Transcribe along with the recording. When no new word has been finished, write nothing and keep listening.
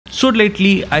So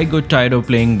lately I got tired of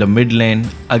playing the mid lane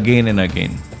again and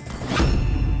again.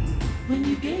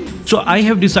 So I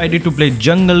have decided to play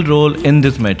jungle role in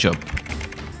this matchup.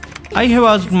 I have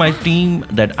asked my team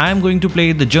that I am going to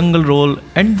play the jungle role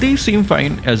and they seem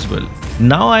fine as well.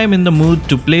 Now I am in the mood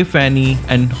to play Fanny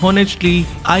and honestly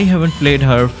I haven't played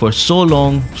her for so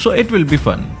long, so it will be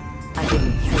fun.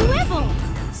 Swivel!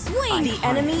 Swing! The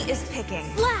enemy is picking.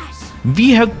 Flash!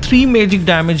 We have 3 magic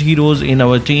damage heroes in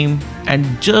our team and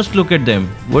just look at them.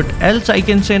 What else I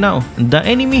can say now? The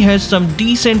enemy has some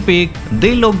decent pick.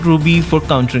 They locked Ruby for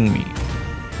countering me.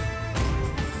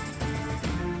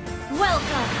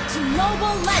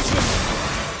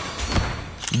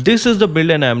 This is the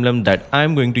build and emblem that I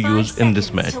am going to use in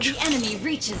this match. Till the enemy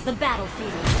reaches the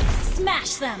battlefield.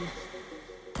 Smash them.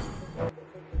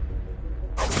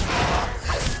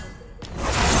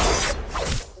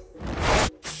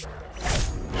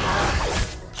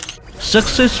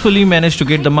 Successfully managed to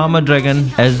get the Mama Dragon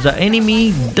as the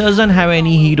enemy doesn't have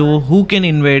any hero who can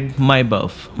invade my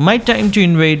buff. My time to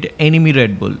invade enemy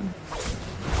Red Bull.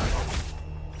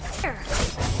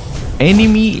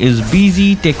 Enemy is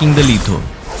busy taking the Litho.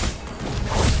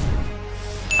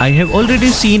 I have already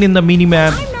seen in the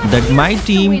minimap that my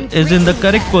team is in the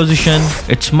correct position.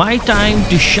 It's my time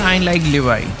to shine like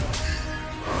Levi.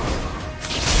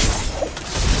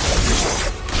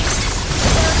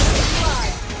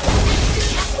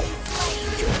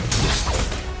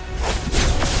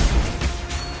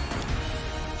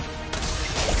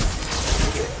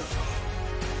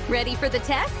 Ready for the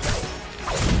test?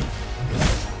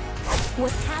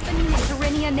 What's happening in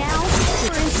Terrenia now?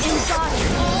 Current embodies all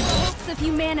the hopes of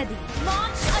humanity.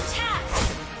 Launch attack!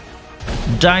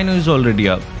 Dino is already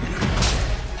up.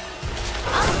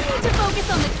 I'll need to focus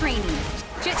on the training.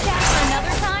 Chit chat for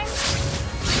another time?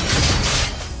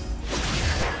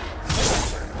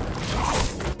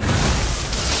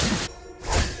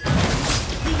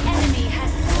 The enemy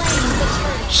has slain the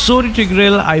turtle. Sorry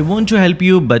Tigreal, I want to help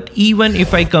you, but even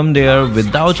if I come there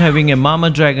without having a Mama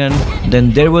Dragon,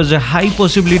 then there was a high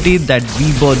possibility that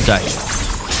we both die.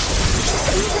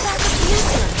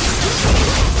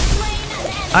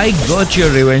 I got your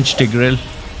revenge, Tigreal.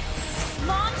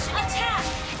 Launch attack!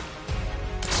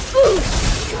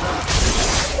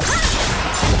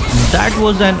 That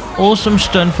was an awesome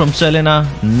stun from Selena.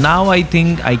 Now I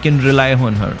think I can rely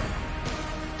on her.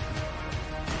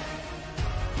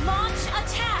 Launch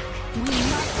attack! We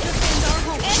must defend our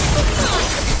home.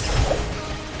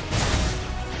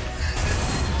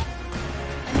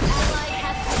 An ally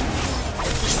has been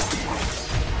slain.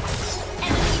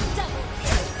 Enemy double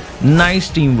kill. Nice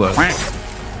teamwork.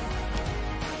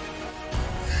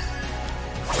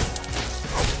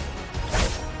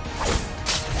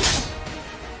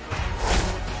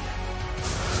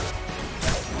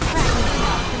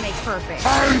 To make perfect.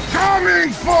 I'm coming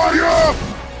for you!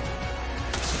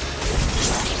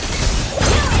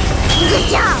 Good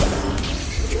job!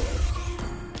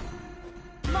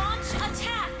 Launch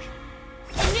attack!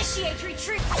 Initiate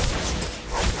retreat!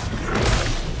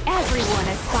 Everyone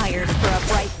aspires for a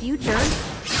bright future.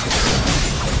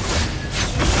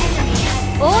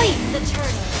 Oi! The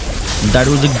turtle. That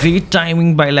was a great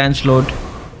timing by Lancelot.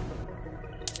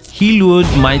 He lured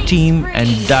my team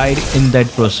and died in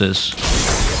that process.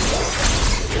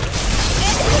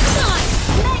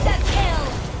 Mega kill!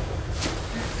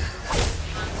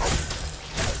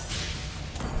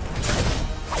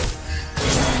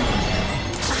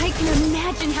 I can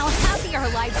imagine how happy our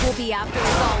lives will be after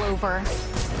it's all over.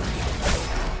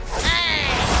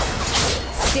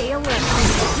 Stay alert.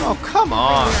 Oh, come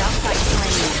on! We're outside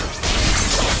playing.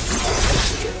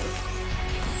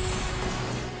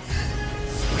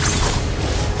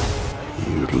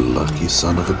 You lucky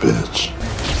son of a bitch.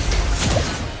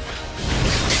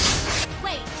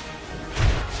 Wait.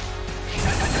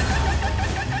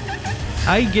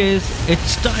 I guess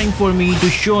it's time for me to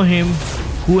show him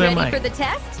who am Ready for I the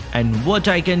test? and what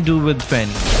I can do with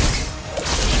Fanny.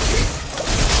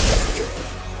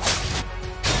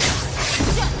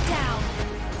 Shut down.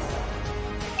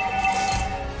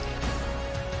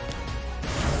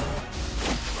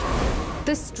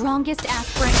 The strongest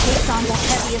aspirant takes on the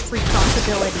heaviest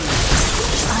responsibility.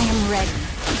 I am ready.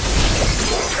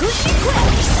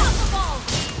 Unstoppable!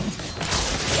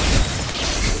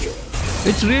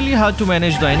 It's really hard to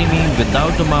manage the enemy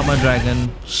without the Mama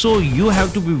Dragon, so you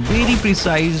have to be very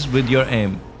precise with your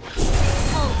aim.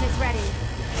 Ult is ready.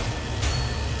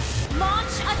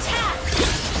 Launch attack!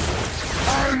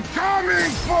 I'm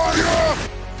coming for you!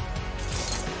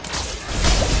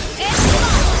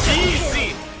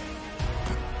 Easy!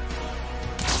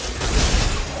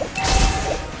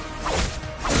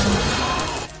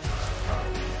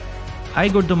 I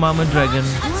got the Mama Dragon.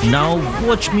 Now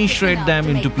watch me shred them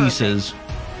into pieces.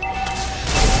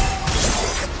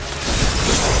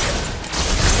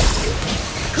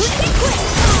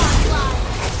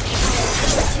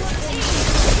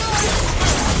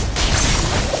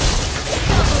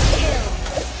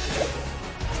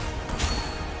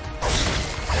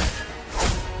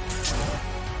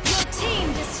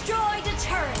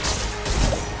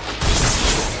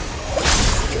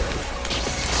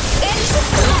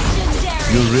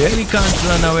 You really can't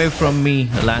run away from me,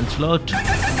 Lancelot. The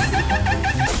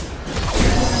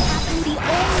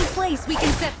only place we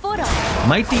can set foot on.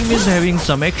 My team is having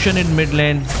some action in mid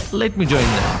lane. Let me join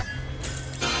them.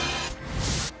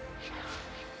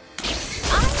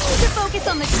 I need to focus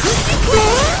on the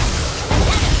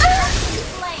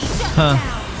Huh,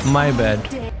 my bad.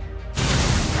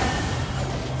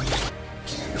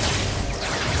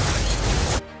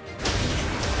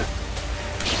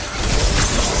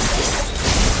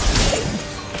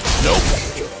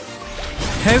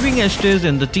 Having Estes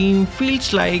in the team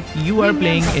feels like you are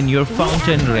playing in your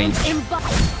fountain range.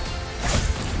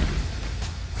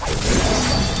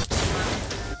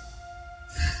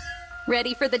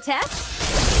 Ready for the test?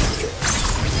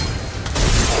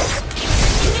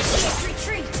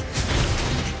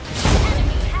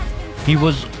 He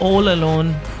was all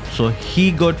alone, so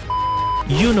he got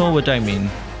you know what I mean.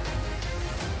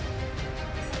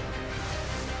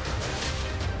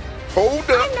 Hold up.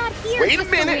 I'm not here Wait a just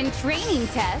to minute. win training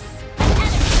tests.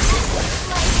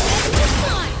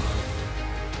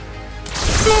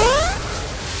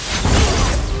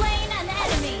 Slain an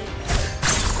enemy.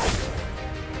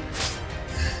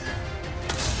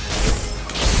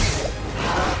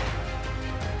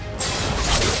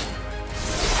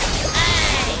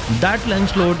 That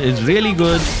Lancelot is really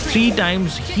good. 3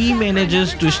 times he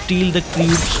manages to steal the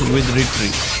creeps with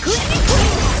retreat.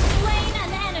 Slain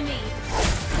an enemy.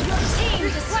 Your team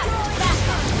destroyed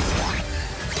backup.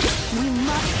 We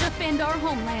must defend our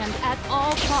homeland at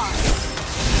all costs.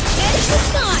 It's the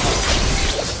time.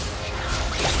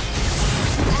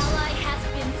 Ally has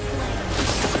been slain.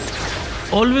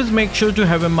 Always make sure to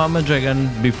have a Mama Dragon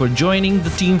before joining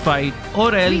the team fight,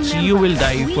 or else you will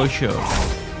die for sure.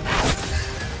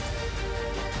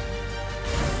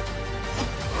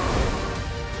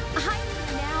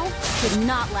 Hiding now should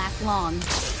not last long.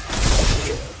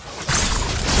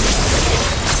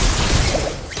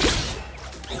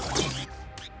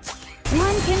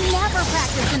 One can never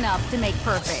practice enough to make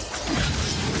perfect.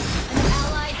 An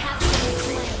ally has been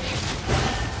slain.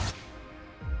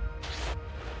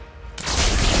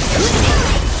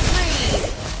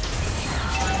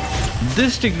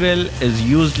 This Tigreal is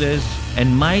useless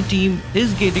and my team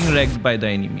is getting wrecked by the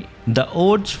enemy. The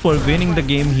odds for winning the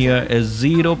game here is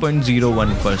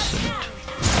 0.01%.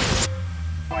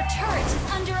 Our turret is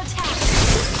under attack.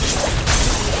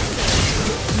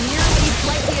 Nearly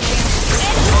slightly advanced.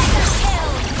 And mega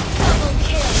kill! Double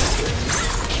kill!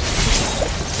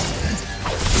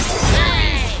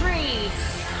 Spree!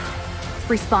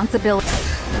 Responsibility.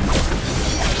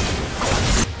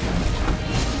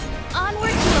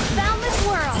 Onward to a boundless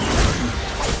world!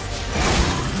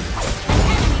 An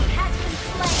enemy has been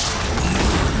slain.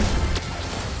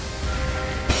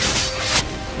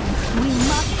 We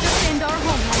must defend our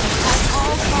homeland at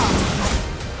all costs.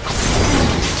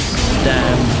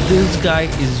 Damn, this guy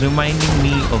is reminding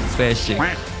me of Basic.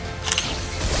 Enemy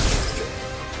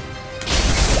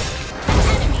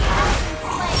has been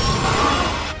slain.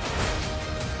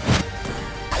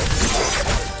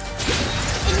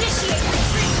 Initiate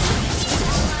retreat.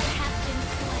 Ally has been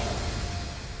slain.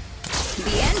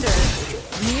 The Ender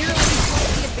nearly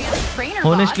played the advanced trainer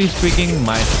Honestly bot. speaking,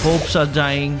 my hopes are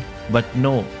dying, but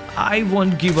no, I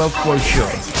won't give up for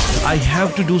sure. I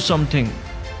have to do something.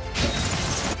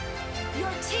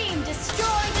 Your team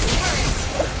destroyed the turret.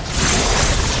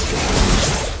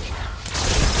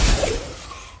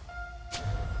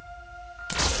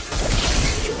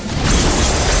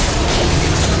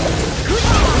 Good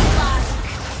onslaught.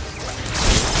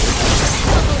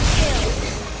 Double kill.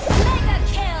 Mega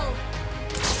kill.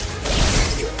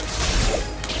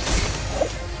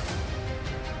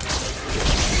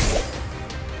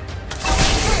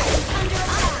 Under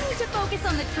attack. I need to focus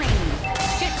on the training.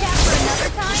 Chit chat for another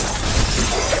time.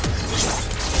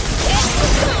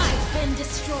 It's been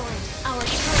destroyed. Our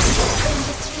turret has been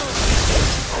destroyed.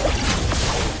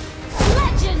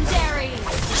 Legendary.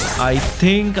 I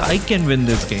think I can win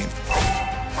this game.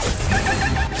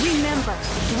 Remember,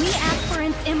 we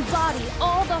aspirants embody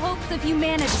all the hopes of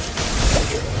humanity.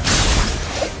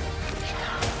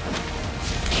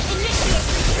 Initiate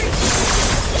retreat.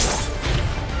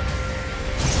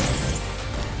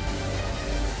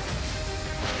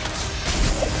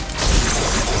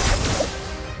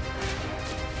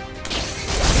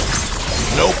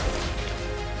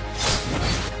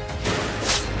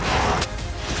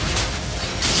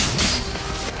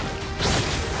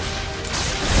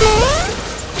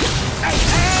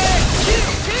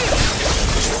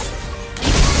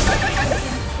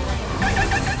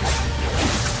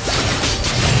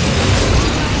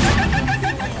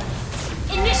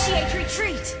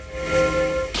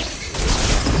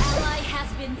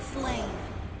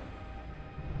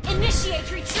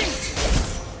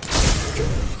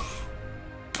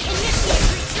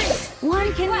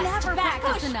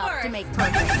 That's enough to make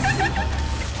perfect.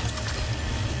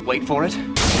 Wait for it.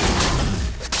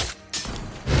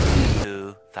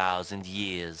 2,000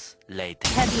 years later.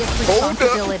 Heaviest Hold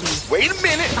responsibility. up. Wait a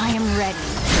minute. I am ready.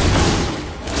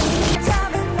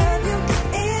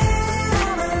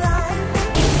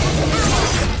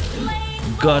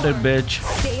 Got it, bitch.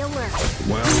 Stay alert.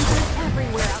 Well,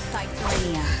 Everywhere outside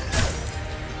Serenia.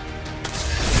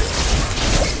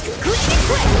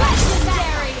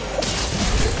 Legendary!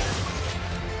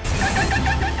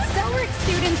 Cellric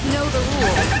students know the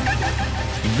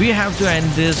rules. We have to end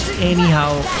this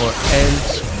anyhow or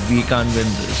else we can't win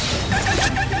this.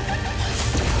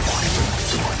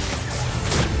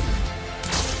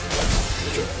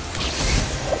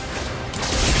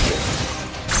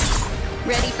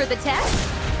 Ready for the test?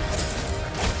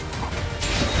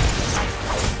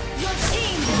 Your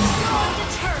team destroyed the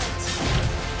turret.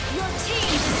 Your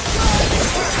team destroyed the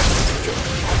turret.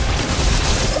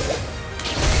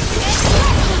 It's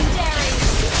legendary.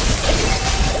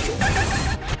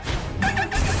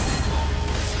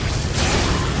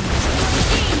 Your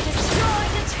team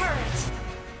destroyed the turret.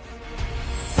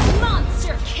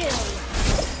 Monster kill.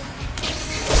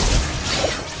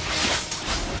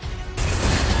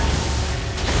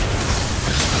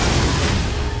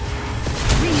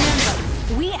 Remember,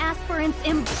 we aspirants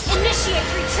Initiate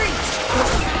retreat.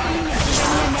 Serenia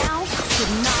now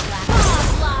should not last.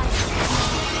 Godlike.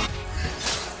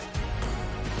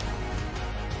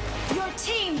 Your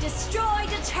team destroyed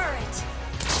a turret.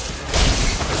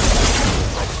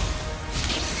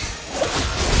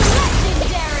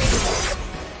 Legendary.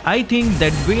 I think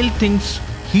that whale thinks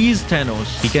he's Thanos.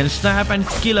 He can snap and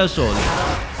kill us all.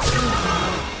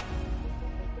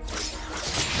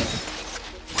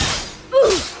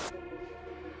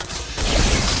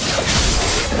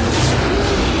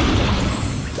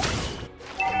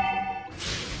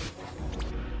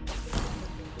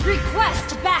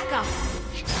 Request backup.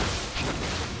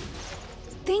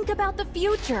 Think about the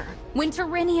future, when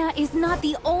Serenia is not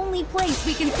the only place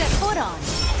we can set foot on.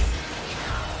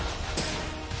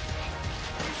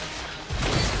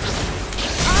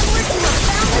 Onward to a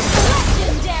boundless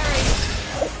legendary.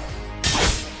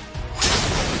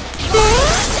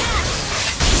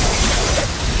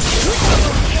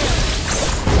 Triple kill.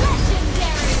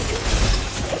 Legendary.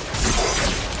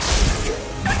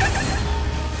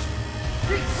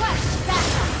 Request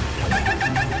backup.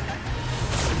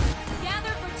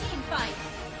 Gather for team fight.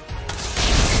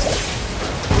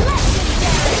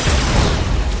 Legendary.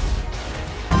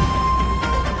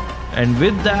 And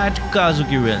with that,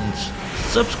 Kazuki wins.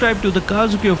 Subscribe to the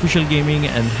Kazuki Official Gaming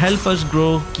and help us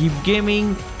grow. Keep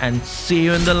gaming and see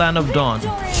you in the land of dawn.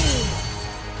 Victory.